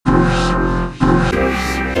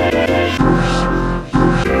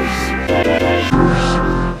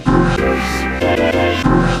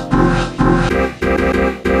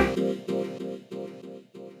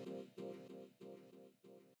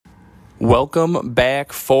Welcome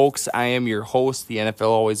back, folks. I am your host, the NFL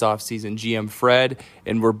Always Offseason GM Fred,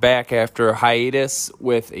 and we're back after a hiatus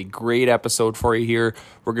with a great episode for you here.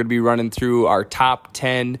 We're going to be running through our top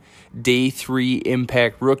 10 Day 3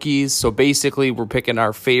 Impact rookies. So basically, we're picking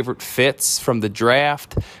our favorite fits from the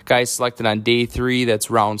draft, guys selected on Day 3, that's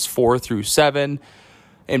rounds 4 through 7.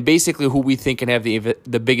 And basically who we think can have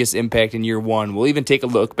the biggest impact in year one. We'll even take a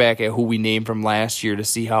look back at who we named from last year to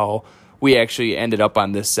see how we actually ended up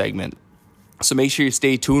on this segment. So make sure you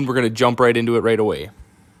stay tuned. We're going to jump right into it right away.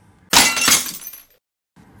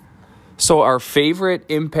 So our favorite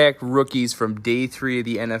impact rookies from Day 3 of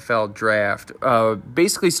the NFL draft.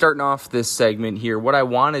 Basically starting off this segment here, what I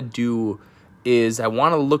want to do is I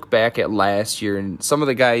want to look back at last year and some of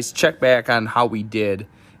the guys, check back on how we did.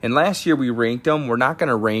 And last year we ranked them. We're not going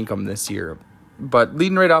to rank them this year. But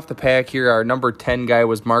leading right off the pack here, our number 10 guy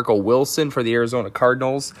was Marco Wilson for the Arizona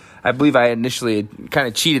Cardinals. I believe I initially kind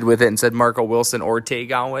of cheated with it and said Marco Wilson or Tay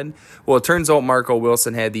Gowan. Well, it turns out Marco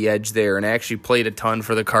Wilson had the edge there and actually played a ton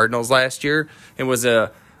for the Cardinals last year and was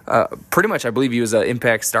pretty much, I believe he was an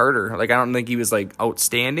impact starter. Like, I don't think he was like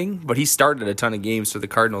outstanding, but he started a ton of games for the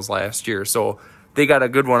Cardinals last year. So they got a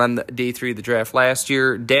good one on Day 3 of the draft last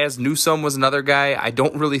year. Daz Newsome was another guy. I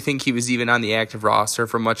don't really think he was even on the active roster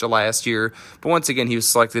for much of last year. But once again, he was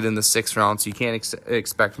selected in the 6th round, so you can't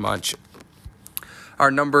expect much.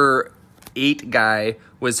 Our number 8 guy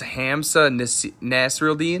was Hamza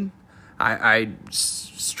Nasruddin. I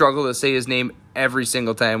struggle to say his name every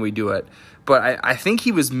single time we do it. But I think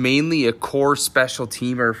he was mainly a core special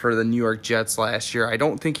teamer for the New York Jets last year. I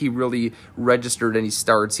don't think he really registered any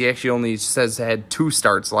starts. He actually only says had 2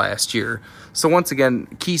 starts last year. So once again,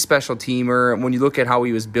 key special teamer. When you look at how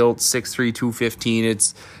he was built, 6'3", 215,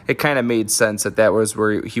 it kind of made sense that was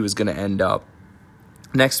where he was going to end up.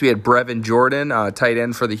 Next, we had Brevin Jordan, tight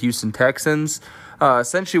end for the Houston Texans.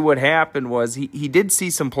 Essentially what happened was he did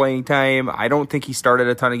see some playing time. I don't think he started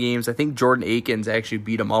a ton of games. I think Jordan Akins actually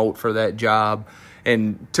beat him out for that job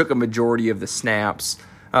and took a majority of the snaps.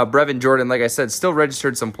 Brevin Jordan, like I said, still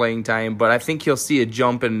registered some playing time, but I think he'll see a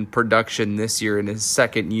jump in production this year in his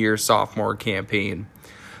second year sophomore campaign.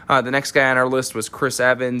 The next guy on our list was Chris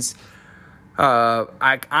Evans.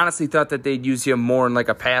 I honestly thought that they'd use him more in like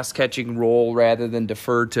a pass-catching role rather than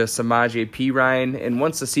defer to Samaje Perine. And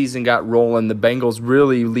once the season got rolling, the Bengals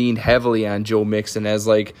really leaned heavily on Joe Mixon as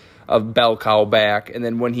like a bell cow back. And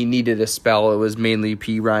then when he needed a spell, it was mainly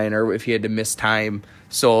Perine or if he had to miss time.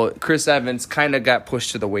 So Chris Evans kind of got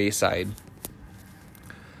pushed to the wayside.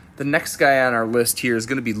 The next guy on our list here is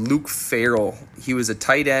going to be Luke Farrell. He was a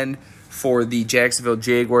tight end for the Jacksonville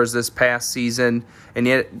Jaguars this past season, and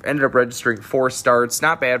he ended up registering 4 starts.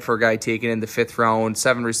 Not bad for a guy taken in the 5th round,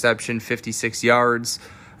 7 reception, 56 yards.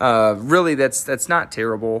 Really, that's not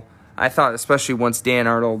terrible. I thought, especially once Dan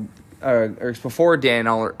Arnold, or before Dan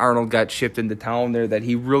Arnold got shipped into town there, that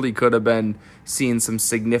he really could have been seeing some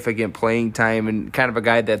significant playing time and kind of a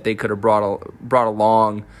guy that they could have brought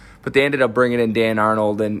along. But they ended up bringing in Dan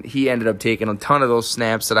Arnold, and he ended up taking a ton of those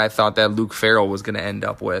snaps that I thought that Luke Farrell was going to end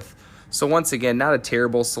up with. So once again, not a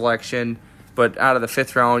terrible selection, but out of the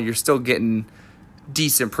 5th round, you're still getting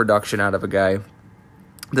decent production out of a guy.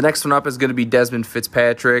 The next one up is going to be Desmond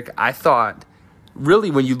Fitzpatrick. I thought,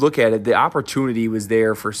 really, when you look at it, the opportunity was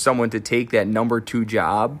there for someone to take that number 2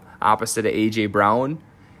 job opposite of A.J. Brown,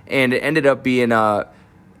 and it ended up being the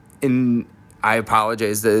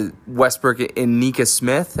Westbrook in Nika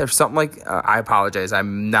Smith or something like. I apologize,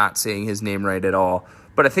 I'm not saying his name right at all.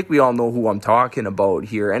 But I think we all know who I'm talking about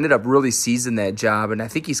here. Ended up really seizing that job, and I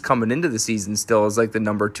think he's coming into the season still as like the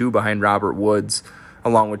number 2 behind Robert Woods,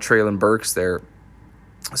 along with Treylon Burks there.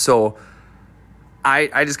 So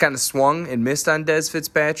I just kind of swung and missed on Des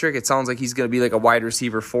Fitzpatrick. It sounds like he's going to be like a wide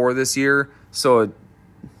receiver 4 this year. So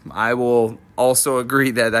I will also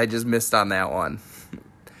agree that I just missed on that one.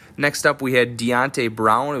 Next up, we had Deonte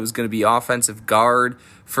Brown. It was going to be offensive guard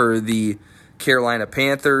for the Carolina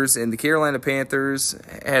Panthers, and the Carolina Panthers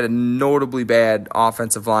had a notably bad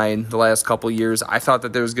offensive line the last couple years. I thought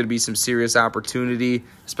that there was going to be some serious opportunity,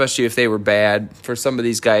 especially if they were bad, for some of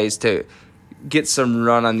these guys to get some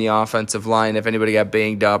run on the offensive line if anybody got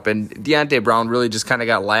banged up. And Deonte Brown really just kind of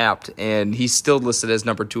got lapped, and he's still listed as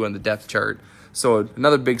number 2 on the depth chart. So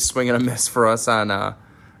another big swing and a miss for us on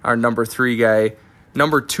our number 3 guy.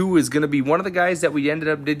 Number 2 is going to be one of the guys that we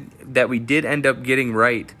did end up getting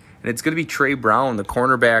right. And it's going to be Trey Brown, the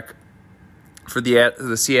cornerback for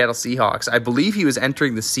the Seattle Seahawks. I believe he was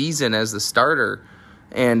entering the season as the starter,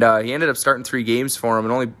 and he ended up starting 3 games for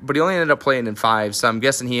him, but he only ended up playing in 5. So I'm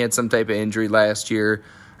guessing he had some type of injury last year.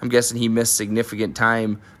 I'm guessing he missed significant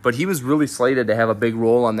time, but he was really slated to have a big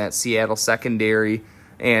role on that Seattle secondary.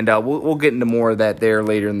 And we'll get into more of that there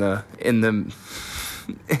later in the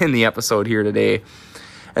in the episode here today.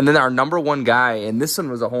 And then our number one guy, and this one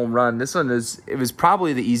was a home run. It was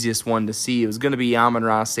probably the easiest one to see. It was going to be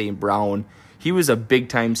Amon-Ra St. Brown. He was a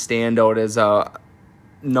big-time standout as a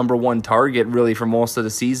number one target, really, for most of the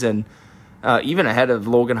season, even ahead of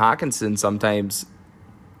Logan Hawkinson sometimes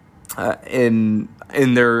in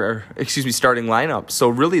their starting lineup. So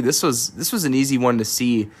really, this was an easy one to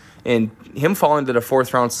see. And him falling to the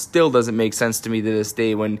fourth round still doesn't make sense to me to this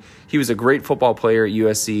day, when he was a great football player at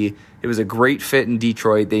USC. It was a great fit in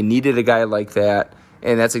Detroit. They needed a guy like that,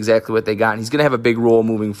 and that's exactly what they got. And he's going to have a big role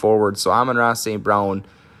moving forward. So Amon-Ra St. Brown,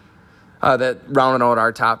 that rounded out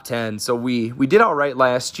our top 10. So we did all right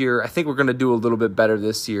last year. I think we're going to do a little bit better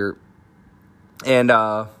this year. And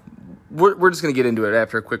we're just going to get into it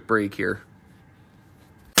after a quick break here.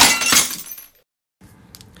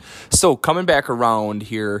 So coming back around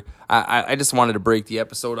here, I just wanted to break the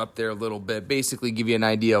episode up there a little bit, basically give you an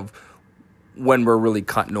idea of when we're really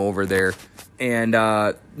cutting over there. And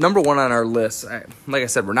number one on our list, like I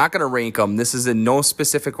said, we're not going to rank them. This is in no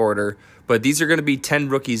specific order, but these are going to be 10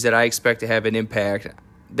 rookies that I expect to have an impact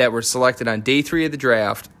that were selected on day 3 of the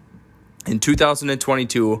draft in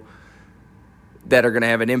 2022 that are going to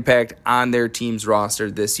have an impact on their team's roster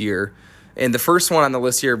this year. And the first one on the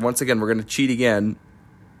list here, once again, we're going to cheat again,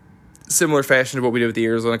 similar fashion to what we did with the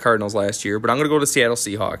Arizona Cardinals last year, but I'm going to go to Seattle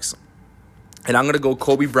Seahawks. And I'm going to go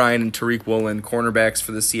Coby Bryant and Tariq Woolen, cornerbacks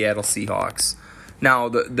for the Seattle Seahawks. Now,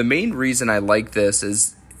 the main reason I like this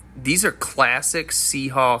is these are classic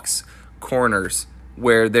Seahawks corners,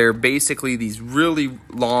 where they're basically these really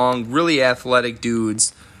long, really athletic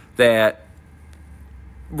dudes that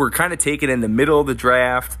were kind of taken in the middle of the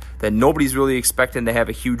draft, that nobody's really expecting to have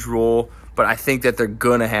a huge role, but I think that they're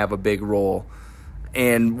going to have a big role.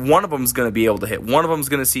 And one of them is going to be able to hit. One of them is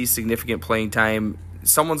going to see significant playing time.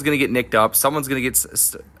 Someone's going to get nicked up. Someone's going to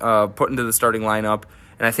get put into the starting lineup.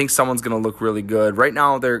 And I think someone's going to look really good. Right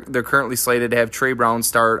now, they're currently slated to have Trey Brown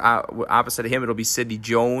start. Opposite of him, it'll be Sidney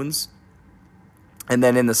Jones. And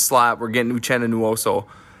then in the slot, we're getting Uchenna Nwosu.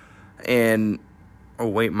 And, oh,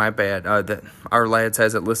 wait, my bad. Our lads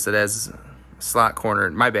has it listed as slot corner.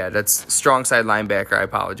 My bad. That's strong side linebacker. I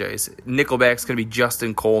apologize. Nickelback's going to be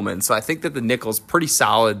Justin Coleman. So I think that the nickel's pretty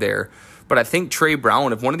solid there. But I think Trey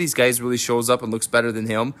Brown, if one of these guys really shows up and looks better than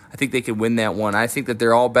him, I think they could win that one. I think that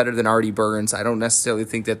they're all better than Artie Burns. I don't necessarily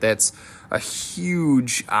think that that's a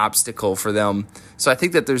huge obstacle for them. So I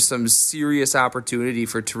think that there's some serious opportunity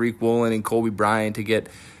for Tariq Woolen and Coby Bryant to get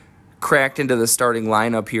cracked into the starting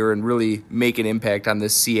lineup here and really make an impact on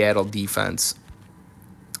this Seattle defense.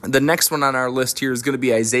 The next one on our list here is going to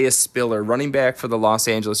be Isaiah Spiller, running back for the Los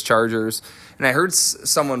Angeles Chargers. And I heard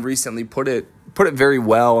someone recently put it very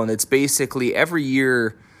well, and it's basically every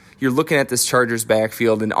year you're looking at this Chargers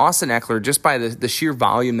backfield, and Austin Eckler, just by the sheer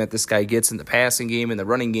volume that this guy gets in the passing game and the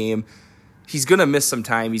running game, he's going to miss some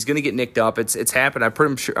time. He's going to get nicked up. It's happened. I'm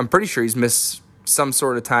pretty sure he's missed some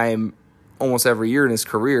sort of time almost every year in his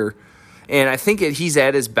career. And I think he's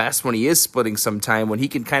at his best when he is splitting some time, when he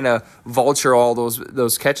can kind of vulture all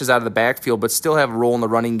those catches out of the backfield, but still have a role in the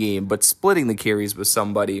running game, but splitting the carries with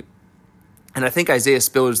somebody. And I think Isaiah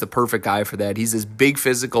Spiller is the perfect guy for that. He's this big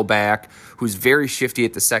physical back who's very shifty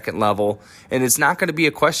at the second level. And it's not going to be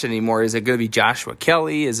a question anymore. Is it going to be Joshua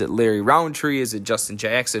Kelly? Is it Larry Roundtree? Is it Justin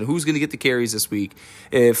Jackson? Who's going to get the carries this week?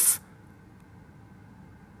 If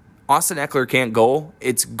Austin Eckler can't go,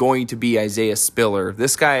 it's going to be Isaiah Spiller.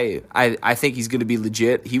 This guy, I think he's going to be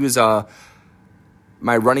legit. He was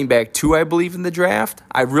my running back 2, I believe, in the draft.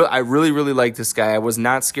 I really like this guy. I was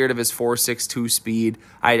not scared of his 4.62 speed.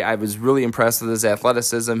 I was really impressed with his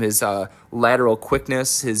athleticism, his lateral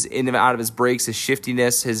quickness, his in and out of his breaks, his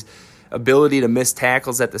shiftiness, his ability to miss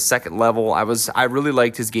tackles at the second level. I really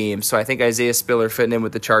liked his game. So I think Isaiah Spiller fitting in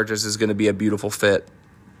with the Chargers is going to be a beautiful fit.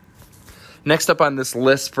 Next up on this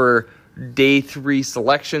list for day 3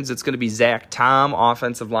 selections, it's going to be Zach Tom,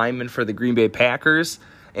 offensive lineman for the Green Bay Packers.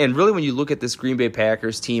 And really, when you look at this Green Bay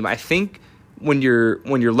Packers team, I think when you're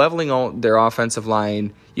leveling out their offensive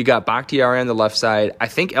line, you got Bakhtiari on the left side. I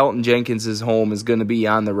think Elton Jenkins' home is going to be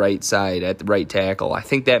on the right side at the right tackle. I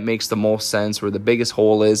think that makes the most sense, where the biggest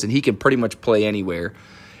hole is, and he can pretty much play anywhere.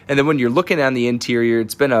 And then when you're looking on the interior,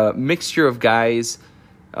 it's been a mixture of guys,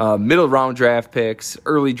 middle round draft picks,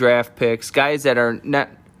 early draft picks, guys that are not,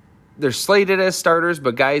 they're slated as starters,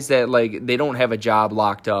 but guys that they don't have a job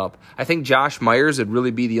locked up. I think Josh Myers would really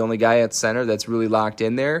be the only guy at center that's really locked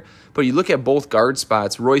in there. But you look at both guard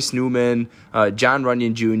spots, Royce Newman, John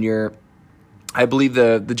Runyon Jr., I believe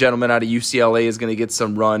the gentleman out of UCLA is going to get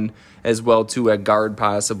some run as well too at guard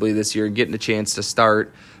possibly this year, getting a chance to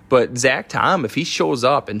start. But Zach Tom, if he shows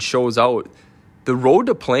up and shows out, the road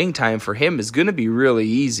to playing time for him is going to be really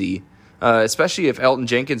easy, especially if Elton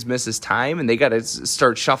Jenkins misses time and they got to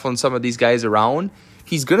start shuffling some of these guys around.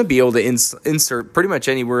 He's going to be able to insert pretty much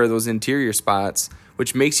anywhere of those interior spots,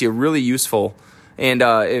 which makes you really useful. And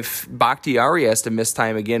if Bakhtiari has to miss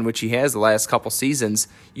time again, which he has the last couple seasons,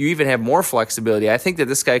 you even have more flexibility. I think that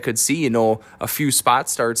this guy could see, a few spot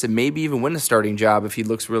starts and maybe even win a starting job if he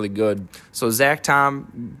looks really good. So Zach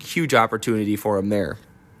Tom, huge opportunity for him there.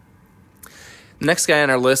 Next guy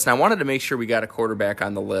on our list, and I wanted to make sure we got a quarterback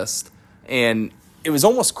on the list. And it was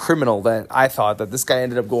almost criminal that I thought that this guy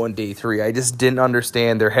ended up going day 3. I just didn't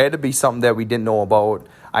understand. There had to be something that we didn't know about.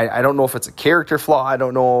 I don't know if it's a character flaw. I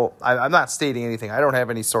don't know. I'm not stating anything. I don't have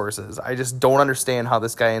any sources. I just don't understand how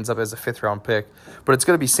this guy ends up as a 5th-round pick. But it's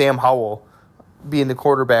going to be Sam Howell being the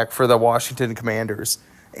quarterback for the Washington Commanders.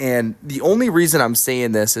 And the only reason I'm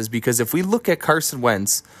saying this is because if we look at Carson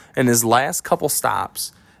Wentz and his last couple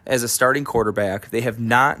stops as a starting quarterback, they have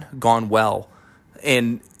not gone well.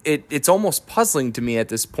 And it's almost puzzling to me at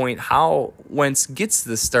this point how Wentz gets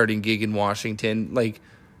the starting gig in Washington,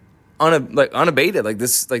 unabated,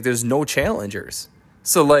 there's no challengers.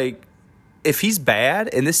 So if he's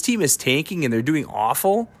bad and this team is tanking and they're doing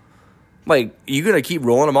awful, you gonna keep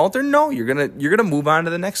rolling him out there? No, you're gonna move on to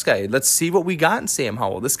the next guy. Let's see what we got in Sam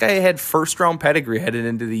Howell. This guy had 1st-round pedigree headed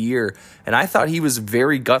into the year, and I thought he was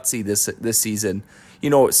very gutsy this season.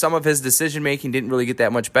 Some of his decision-making didn't really get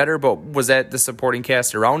that much better, but was that the supporting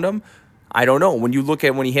cast around him? I don't know. When you look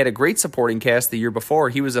at when he had a great supporting cast the year before,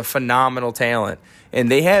 he was a phenomenal talent. And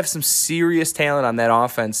they have some serious talent on that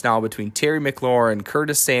offense now between Terry McLaurin,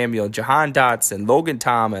 Curtis Samuel, Jahan Dotson, Logan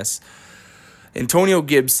Thomas, Antonio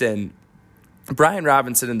Gibson, Brian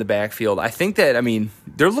Robinson in the backfield. I think that,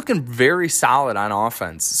 they're looking very solid on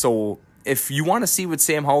offense. So if you want to see what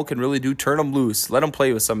Sam Howell can really do, turn him loose. Let him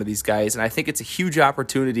play with some of these guys. And I think it's a huge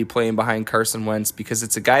opportunity playing behind Carson Wentz because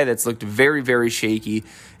it's a guy that's looked very, very shaky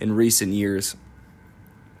in recent years.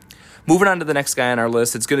 Moving on to the next guy on our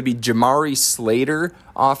list, it's going to be Jamari Slater,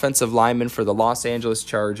 offensive lineman for the Los Angeles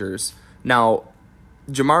Chargers. Now,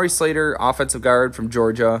 Jamari Slater, offensive guard from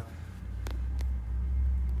Georgia,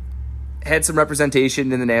 had some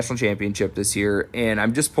representation in the national championship this year, and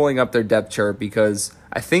I'm just pulling up their depth chart because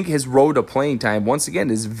I think his road to playing time, once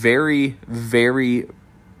again, is very, very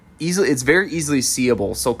easily. It's very easily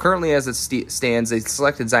seeable. So currently, as it stands, they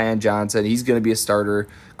selected Zion Johnson. He's going to be a starter.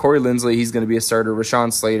 Corey Linsley, he's going to be a starter.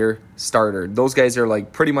 Rashawn Slater, starter. Those guys are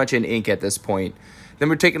pretty much in ink at this point. Then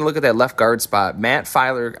we're taking a look at that left guard spot. Matt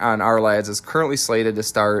Filer on our lads is currently slated to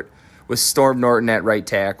start with Storm Norton at right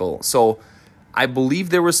tackle. So I believe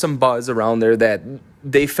there was some buzz around there that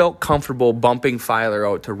they felt comfortable bumping Filer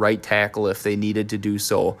out to right tackle if they needed to do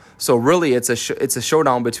so. So really, it's a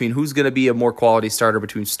showdown between who's going to be a more quality starter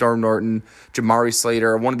between Storm Norton, Jamari Slater,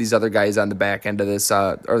 or one of these other guys on the back end of this,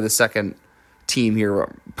 or the second team here,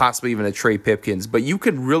 possibly even a Trey Pipkins. But you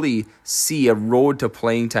could really see a road to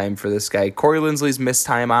playing time for this guy. Corey Linsley's missed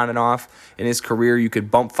time on and off in his career. You could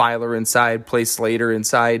bump Filer inside, play Slater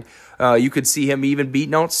inside. You could see him even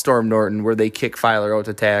beating out Storm Norton where they kick Filer out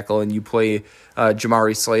to tackle and you play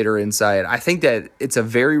Jamari Slater inside. I think that it's a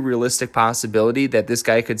very realistic possibility that this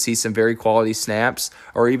guy could see some very quality snaps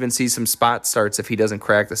or even see some spot starts if he doesn't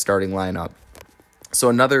crack the starting lineup. So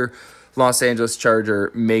another Los Angeles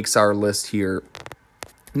Charger makes our list here.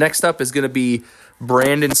 Next up is going to be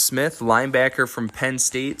Brandon Smith, linebacker from Penn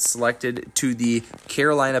State, selected to the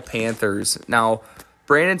Carolina Panthers. Now,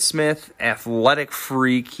 Brandon Smith, athletic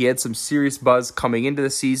freak. He had some serious buzz coming into the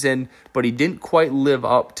season, but he didn't quite live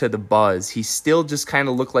up to the buzz. He still just kind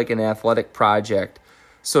of looked like an athletic project.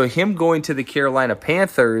 So him going to the Carolina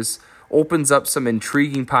Panthers opens up some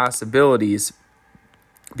intriguing possibilities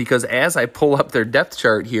because as I pull up their depth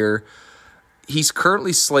chart here, he's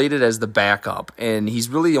currently slated as the backup, and he's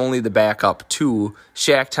really only the backup to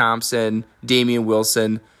Shaq Thompson, Damian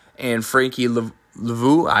Wilson, and Frankie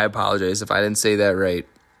Lavu. I apologize if I didn't say that right.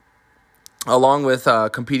 Along with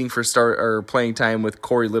competing for start or playing time with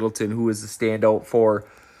Corey Littleton, who is the standout for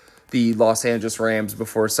the Los Angeles Rams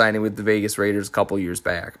before signing with the Vegas Raiders a couple years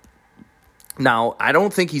back. Now, I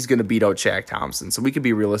don't think he's going to beat out Shaq Thompson, so we could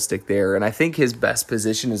be realistic there. And I think his best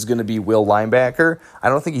position is going to be will linebacker. I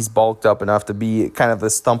don't think he's bulked up enough to be kind of the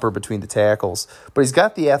stumper between the tackles. But he's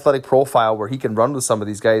got the athletic profile where he can run with some of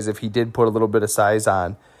these guys if he did put a little bit of size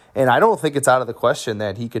on. And I don't think it's out of the question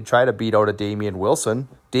that he could try to beat out a Damian Wilson.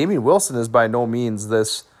 Damian Wilson is by no means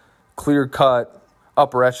this clear-cut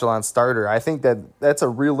upper echelon starter. I think that that's a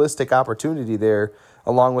realistic opportunity there,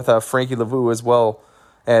 along with Frankie Lavu as well.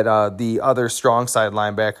 at the other strong side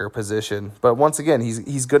linebacker position. But once again,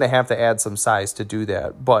 he's going to have to add some size to do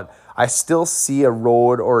that. But I still see a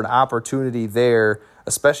road or an opportunity there,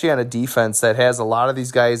 especially on a defense that has a lot of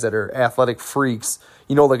these guys that are athletic freaks,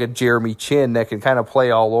 like a Jeremy Chin that can kind of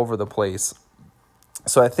play all over the place.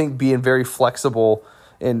 So I think being very flexible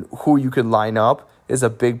in who you can line up is a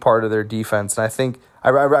big part of their defense. And I think I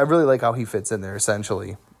really like how he fits in there,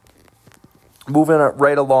 essentially. Moving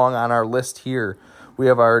right along on our list here, we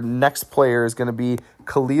have our next player is going to be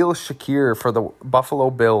Khalil Shakir for the Buffalo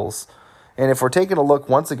Bills. And if we're taking a look,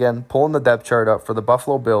 once again, pulling the depth chart up for the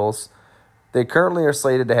Buffalo Bills, they currently are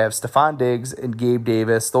slated to have Stephon Diggs and Gabe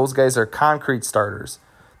Davis. Those guys are concrete starters.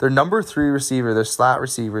 Their number 3 receiver, their slot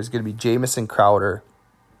receiver, is going to be Jamison Crowder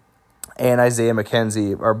and Isaiah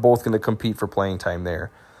McKenzie are both going to compete for playing time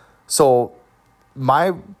there. So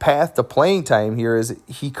my path to playing time here is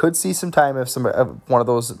he could see some time if one of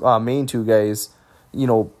those main 2 guys,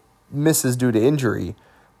 misses due to injury.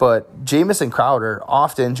 But Jamison Crowder,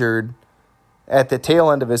 oft injured at the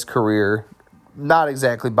tail end of his career, not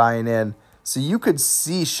exactly buying in. So you could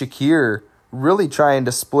see Shakir really trying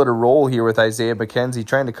to split a role here with Isaiah McKenzie,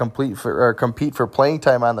 trying to compete for playing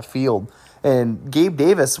time on the field. And Gabe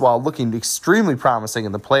Davis, while looking extremely promising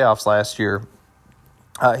in the playoffs last year,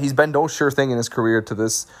 he's been no sure thing in his career to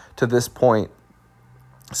this point.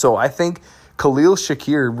 So I think Khalil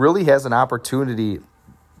Shakir really has an opportunity,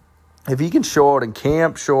 if he can show out in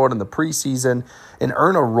camp, show out in the preseason, and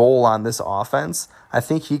earn a role on this offense, I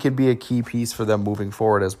think he could be a key piece for them moving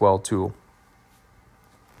forward as well, too.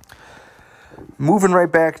 Moving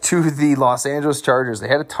right back to the Los Angeles Chargers, they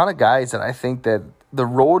had a ton of guys that I think that the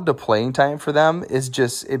road to playing time for them is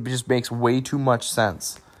just makes way too much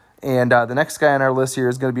sense. And the next guy on our list here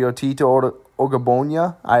is going to be Otito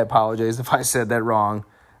Ogbonnia. I apologize if I said that wrong.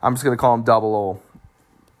 I'm just going to call him Double O.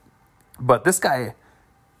 But this guy,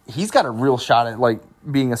 he's got a real shot at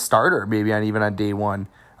being a starter, maybe even on day one.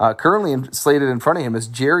 Currently slated in front of him is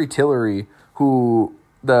Jerry Tillery, who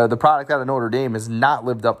the product out of Notre Dame has not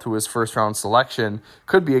lived up to his first-round selection.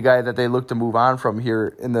 Could be a guy that they look to move on from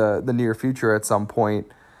here in the near future at some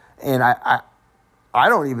point. And I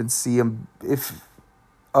don't even see him if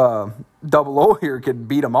Double O here could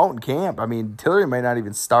beat him out in camp. I mean, Tillery might not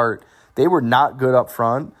even start. They were not good up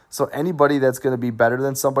front. So anybody that's going to be better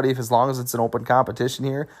than somebody, as long as it's an open competition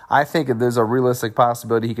here, I think there's a realistic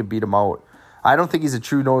possibility he could beat him out. I don't think he's a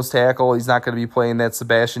true nose tackle. He's not going to be playing that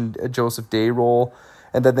Sebastian Joseph Day role.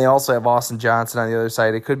 And then they also have Austin Johnson on the other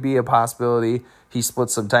side. It could be a possibility he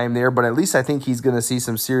splits some time there, but at least I think he's going to see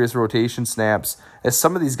some serious rotation snaps. As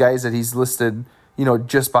some of these guys that he's listed,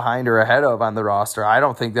 just behind or ahead of on the roster, I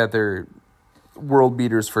don't think that they're world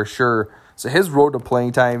beaters for sure. So his road to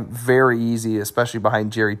playing time, very easy, especially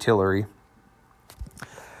behind Jerry Tillery. And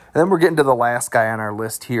then we're getting to the last guy on our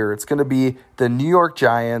list here. It's going to be the New York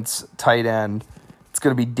Giants tight end. It's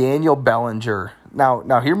going to be Daniel Bellinger. Now,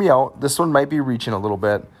 hear me out. This one might be reaching a little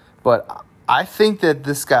bit, but I think that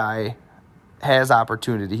this guy has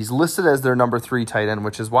opportunity. He's listed as their number 3 tight end,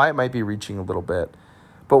 which is why it might be reaching a little bit.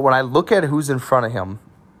 But when I look at who's in front of him,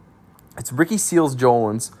 it's Ricky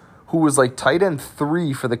Seals-Jones, who was tight end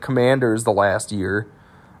 3 for the Commanders the last year.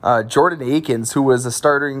 Jordan Akins, who was a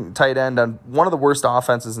starting tight end on one of the worst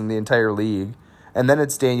offenses in the entire league. And then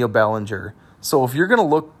it's Daniel Bellinger. So if you're going to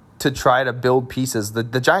look to try to build pieces, the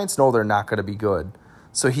Giants know they're not going to be good.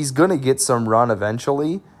 So he's going to get some run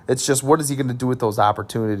eventually. It's just, what is he going to do with those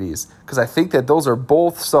opportunities? Because I think that those are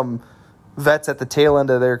both some vets at the tail end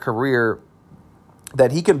of their career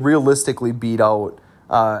that he can realistically beat out,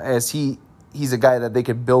 as he's a guy that they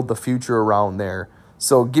could build the future around there.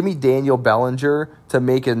 So give me Daniel Bellinger to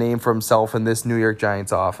make a name for himself in this New York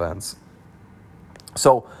Giants offense.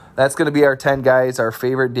 So that's going to be our 10 guys, our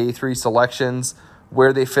favorite day 3 selections,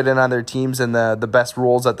 where they fit in on their teams and the best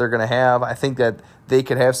roles that they're going to have. I think that they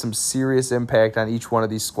could have some serious impact on each one of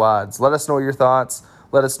these squads. Let us know your thoughts.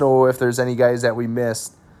 Let us know if there's any guys that we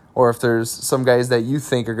missed, or if there's some guys that you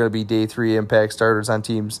think are going to be day 3 impact starters on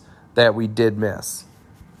teams that we did miss.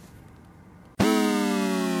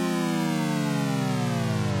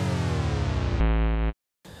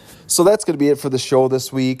 So that's going to be it for the show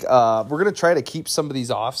this week. We're going to try to keep some of these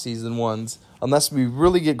off-season ones, unless we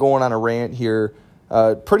really get going on a rant here,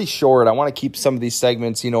 pretty short. I want to keep some of these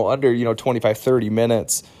segments, under, 25, 30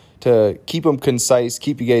 minutes to keep them concise,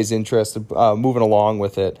 keep you guys interested, moving along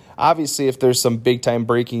with it. Obviously, if there's some big-time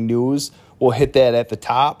breaking news, we'll hit that at the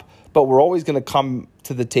top, but we're always going to come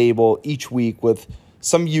to the table each week with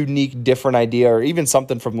some unique, different idea, or even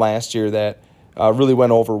something from last year that really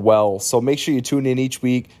went over well. So make sure you tune in each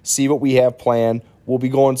week, see what we have planned. We'll be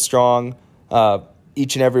going strong.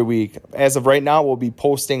 each and every week. As of right now, we'll be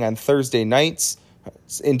posting on Thursday nights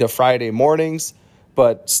into Friday mornings,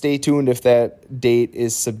 but stay tuned if that date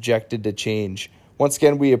is subjected to change. Once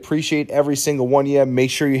again, we appreciate every single one of you.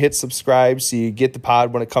 Make sure you hit subscribe so you get the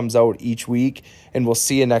pod when it comes out each week, and we'll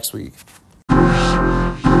see you next week.